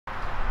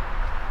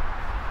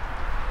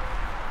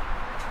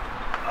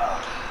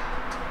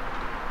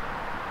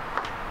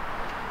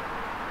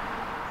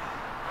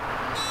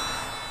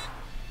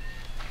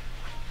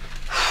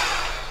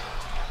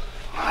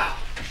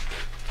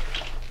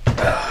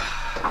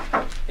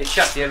Hey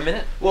Chuck, do you have a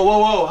minute? Whoa, whoa,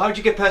 whoa, how'd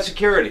you get past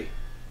security?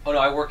 Oh no,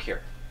 I work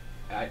here.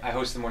 I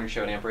host the morning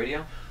show at Amp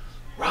Radio.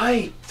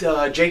 Right,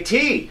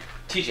 JT.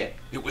 TJ.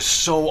 It was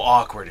so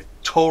awkward. It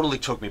totally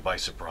took me by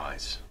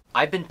surprise.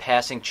 I've been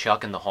passing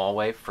Chuck in the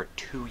hallway for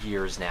 2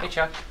 years now. Hey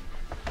Chuck.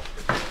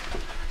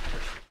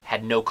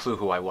 Had no clue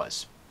who I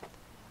was.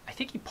 I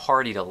think he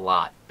partied a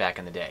lot back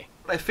in the day.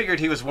 I figured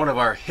he was one of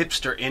our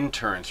hipster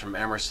interns from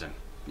Emerson.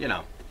 You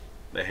know,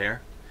 the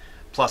hair.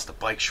 Plus the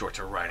bike shorts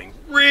are riding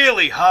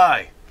really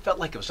high. Felt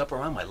like it was up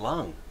around my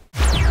lung.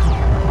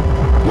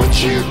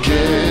 What you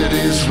get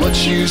is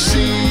what you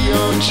see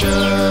on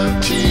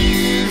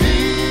ChuckTV.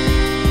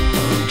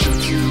 On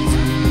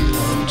ChuckTV,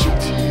 on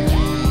ChuckTV,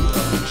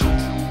 on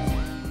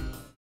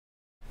ChuckTV.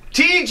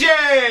 TJ!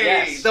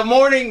 Yes. The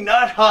Morning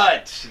Nut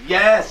Hut.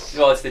 Yes.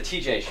 Well, it's the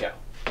TJ show.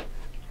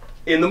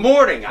 In the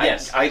morning.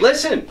 Yes. I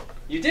listen.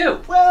 You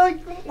do? Well,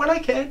 when I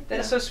can. That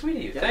is so sweet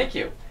of you. Yeah. Thank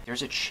you.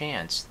 There's a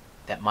chance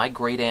that my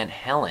great aunt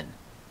Helen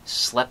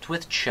slept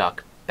with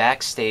Chuck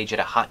backstage at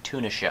a hot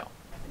tuna show.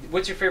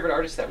 What's your favorite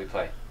artist that we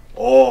play?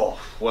 Oh,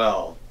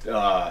 well,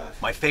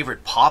 My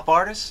favorite pop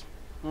artist?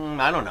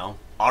 I don't know.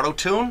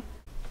 Auto-tune?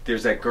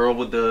 there's that girl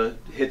with the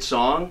hit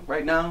song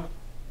right now.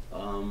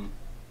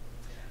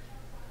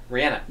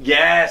 Rihanna.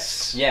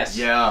 Yes. Yes.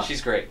 Yeah.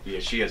 She's great. Yeah,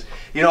 she is.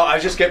 You know, I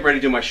was just getting ready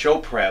to do my show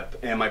prep,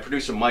 and my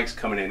producer Mike's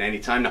coming in any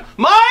time now.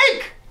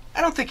 Mike!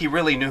 I don't think he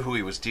really knew who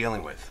he was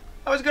dealing with.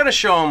 I was going to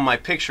show him my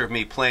picture of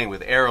me playing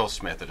with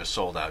Aerosmith at a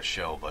sold-out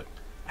show, but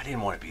I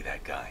didn't want to be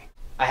that guy.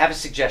 I have a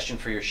suggestion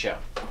for your show.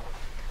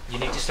 You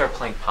need to start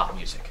playing pop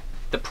music.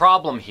 The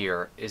problem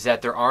here is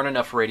that there aren't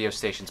enough radio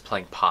stations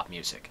playing pop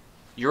music.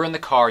 You're in the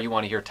car, you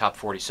want to hear a top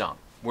 40 song.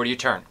 Where do you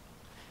turn?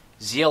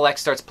 ZLX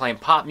starts playing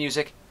pop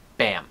music,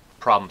 bam,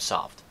 problem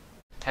solved.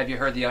 Have you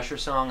heard the Usher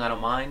song, I Don't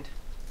Mind?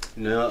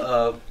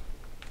 No,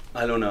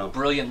 I don't know.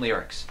 Brilliant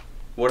lyrics.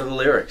 What are the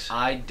lyrics?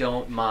 I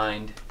don't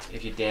mind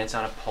if you dance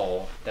on a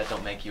pole, that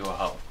don't make you a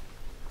hoe.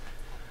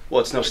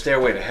 Well, it's no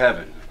Stairway to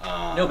Heaven.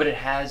 No, but it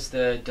has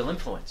the Dill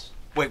influence.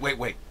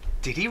 Wait.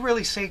 Did he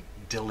really say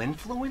Dill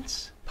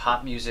influence?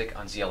 Pop music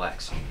on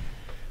ZLX.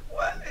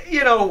 Well,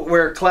 you know,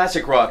 we're a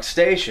classic rock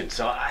station,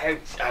 so I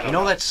don't You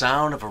know that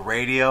sound of a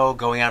radio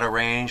going out of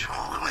range?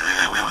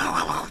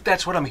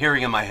 That's what I'm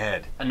hearing in my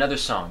head. Another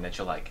song that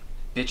you like.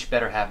 Bitch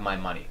Better Have My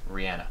Money,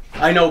 Rihanna.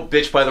 I know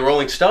Bitch by the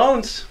Rolling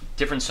Stones.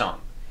 Different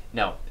song.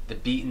 No, the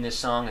beat in this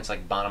song, it's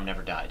like Bonham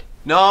never died.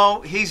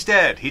 No, he's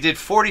dead. He did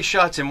 40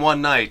 shots in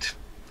one night.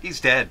 He's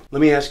dead. Let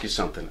me ask you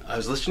something. I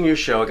was listening to your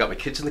show, I got my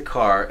kids in the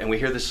car, and we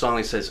hear this song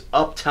that says,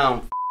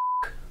 Uptown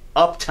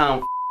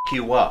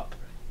you up.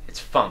 It's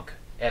funk.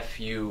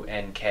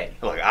 F-U-N-K.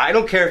 Look, I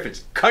don't care if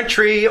it's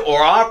country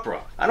or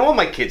opera. I don't want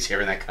my kids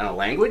hearing that kind of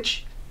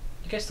language.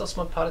 You guys still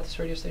smoke pot at this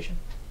radio station?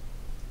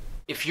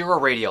 If you're a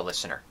radio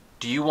listener,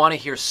 do you want to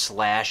hear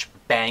Slash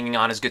banging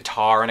on his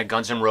guitar in a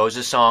Guns N'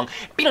 Roses song?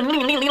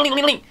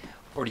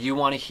 Or do you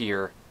want to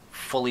hear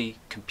fully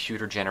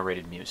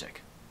computer-generated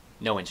music?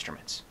 No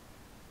instruments.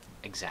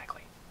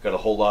 Exactly. Got a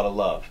whole lot of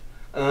love.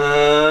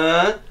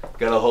 Got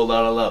a whole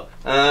lot of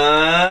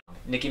love.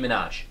 Nicki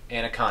Minaj,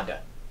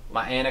 Anaconda.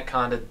 My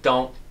anaconda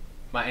don't.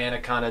 My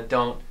anaconda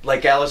don't.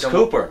 Like Alice Don't-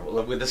 Cooper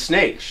with the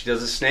snake. She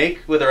does a snake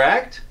with her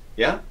act.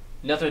 Yeah?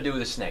 Nothing to do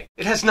with a snake.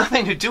 It has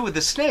nothing to do with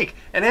the snake.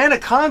 An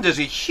anaconda's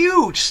a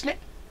huge snake.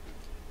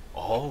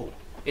 Oh.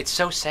 It's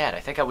so sad. I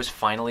think I was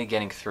finally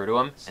getting through to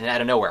him, and out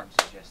of nowhere,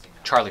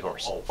 Charlie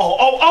Horse.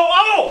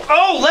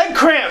 Oh, leg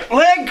cramp! Leg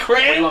What do you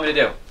cramp! want me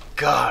to do?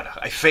 God,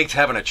 I faked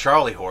having a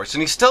Charlie horse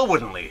and he still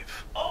wouldn't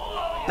leave.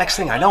 Next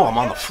thing I know, I'm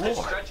on the floor.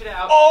 Stretch it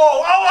out.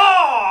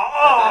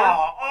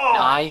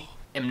 I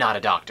am not a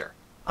doctor.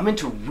 I'm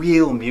into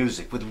real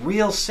music with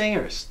real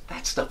singers.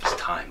 That stuff is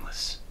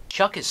timeless.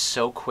 Chuck is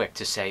so quick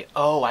to say,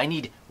 oh, I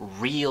need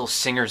real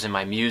singers in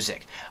my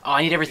music. Oh,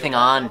 I need everything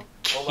on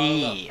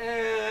key.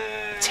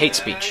 It's hate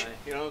speech.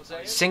 You know what I'm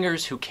saying?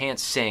 Singers who can't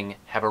sing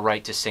have a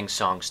right to sing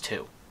songs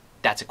too.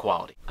 That's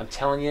equality. I'm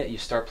telling you, you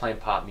start playing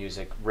pop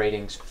music,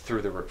 ratings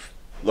through the roof.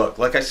 Look,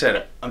 like I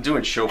said, I'm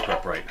doing show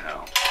prep right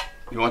now.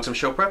 You want some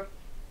show prep?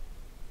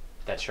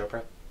 That show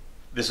prep?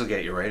 This will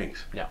get your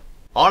ratings. No.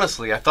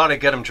 Honestly, I thought I'd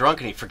get him drunk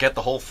and he'd forget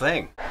the whole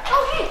thing.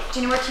 Oh, hey,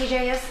 do you know where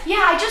TJ is?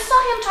 Yeah, I just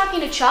saw him talking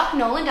to Chuck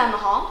Nowlin down the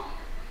hall.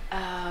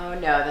 Oh,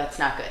 no, that's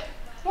not good.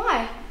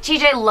 Why?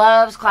 TJ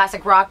loves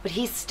classic rock, but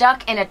he's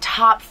stuck in a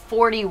top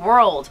 40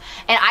 world.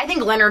 And I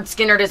think Leonard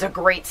Skinner is a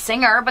great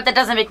singer, but that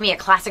doesn't make me a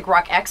classic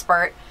rock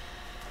expert.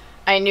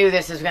 I knew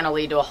this was going to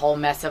lead to a whole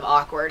mess of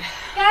awkward.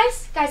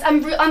 Guys,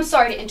 I'm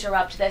sorry to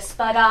interrupt this,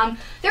 but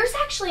there's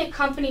actually a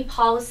company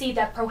policy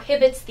that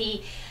prohibits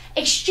the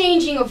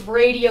exchanging of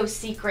radio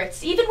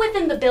secrets, even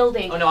within the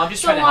building. Oh, no, I'm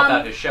just trying to help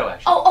out his show,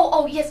 actually.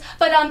 Oh, yes.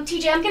 But,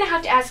 TJ, I'm going to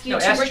have to ask you No,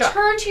 to ask Chuck.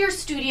 return to your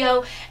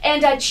studio,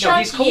 and, Chuck,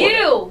 he's cool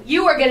with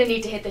you are going to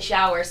need to hit the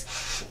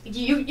showers.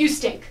 You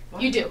stink.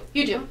 What? You do.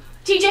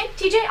 TJ,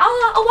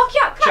 I'll walk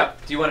you out. Come on.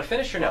 Chuck, do you want to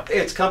finish or no?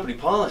 It's company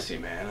policy,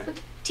 man.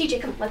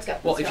 TJ, come on, let's go.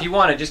 Well, Let's if go. you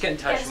want to, just get in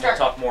touch Yeah, and we'll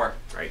start. talk more.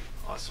 Right,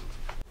 awesome.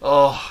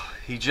 Oh,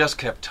 he just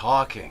kept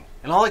talking.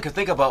 And all I could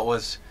think about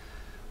was,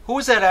 who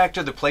was that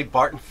actor that played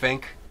Barton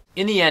Fink?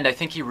 In the end, I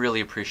think he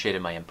really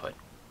appreciated my input. It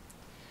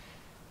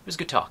was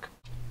good talk.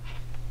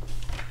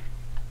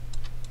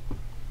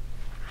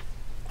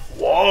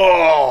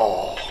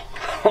 Whoa!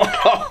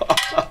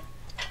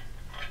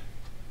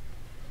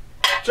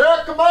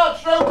 Chuck, come on,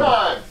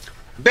 showtime!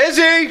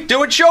 Busy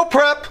doing show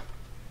prep.